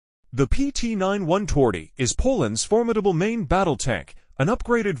The PT-91 Twardy is Poland's formidable main battle tank, an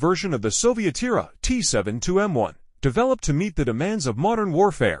upgraded version of the Soviet-era T-72M1. Developed to meet the demands of modern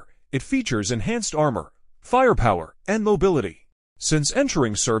warfare, it features enhanced armor, firepower, and mobility. Since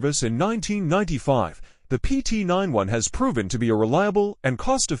entering service in 1995, the PT-91 has proven to be a reliable and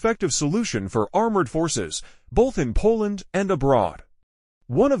cost-effective solution for armored forces, both in Poland and abroad.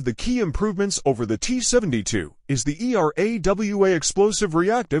 One of the key improvements over the T-72 is the ERAWA Explosive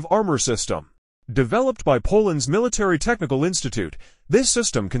Reactive Armor System. Developed by Poland's Military Technical Institute, this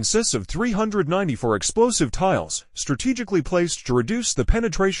system consists of 394 explosive tiles, strategically placed to reduce the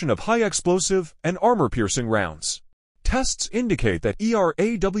penetration of high explosive and armor-piercing rounds. Tests indicate that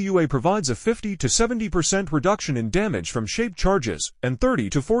ERAWA provides a 50 to 70% reduction in damage from shaped charges and 30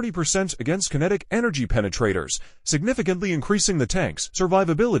 to 40% against kinetic energy penetrators, significantly increasing the tank's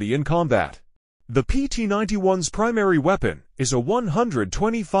survivability in combat. The PT-91's primary weapon is a 125mm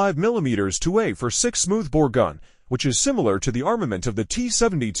 2A4 smoothbore gun, which is similar to the armament of the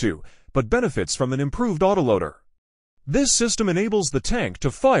T-72, but benefits from an improved autoloader. This system enables the tank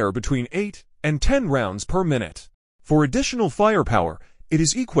to fire between 8 and 10 rounds per minute. For additional firepower, it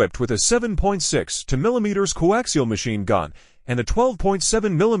is equipped with a 7.62mm coaxial machine gun and a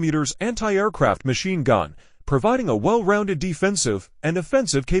 12.7mm anti-aircraft machine gun, providing a well-rounded defensive and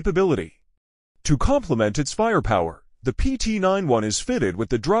offensive capability. To complement its firepower, the PT-91 is fitted with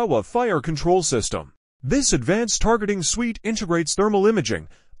the DRAWA fire control system. This advanced targeting suite integrates thermal imaging,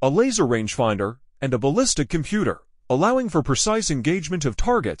 a laser rangefinder, and a ballistic computer, allowing for precise engagement of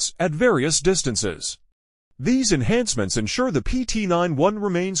targets at various distances. These enhancements ensure the PT-91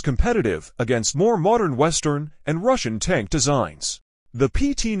 remains competitive against more modern Western and Russian tank designs. The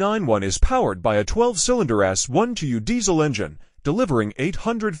PT-91 is powered by a 12-cylinder S1.2U diesel engine, delivering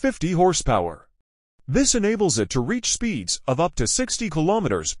 850 horsepower. This enables it to reach speeds of up to 60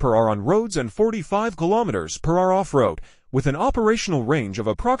 km per hour on roads and 45 km per hour off-road, with an operational range of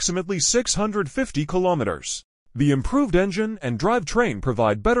approximately 650 km. The improved engine and drivetrain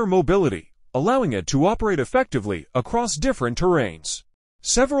provide better mobility, allowing it to operate effectively across different terrains.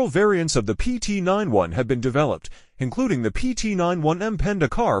 Several variants of the PT-91 have been developed, including the PT-91M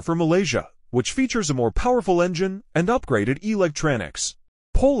Predecessor for Malaysia, which features a more powerful engine and upgraded electronics.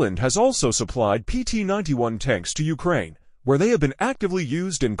 Poland has also supplied PT-91 tanks to Ukraine, where they have been actively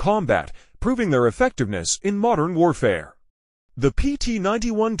used in combat, proving their effectiveness in modern warfare. The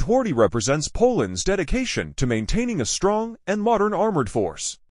PT-91 Twardy represents Poland's dedication to maintaining a strong and modern armored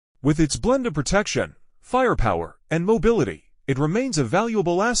force. With its blend of protection, firepower, and mobility, it remains a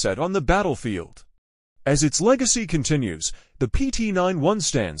valuable asset on the battlefield. As its legacy continues, the PT-91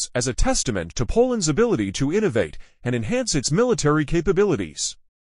 stands as a testament to Poland's ability to innovate and enhance its military capabilities.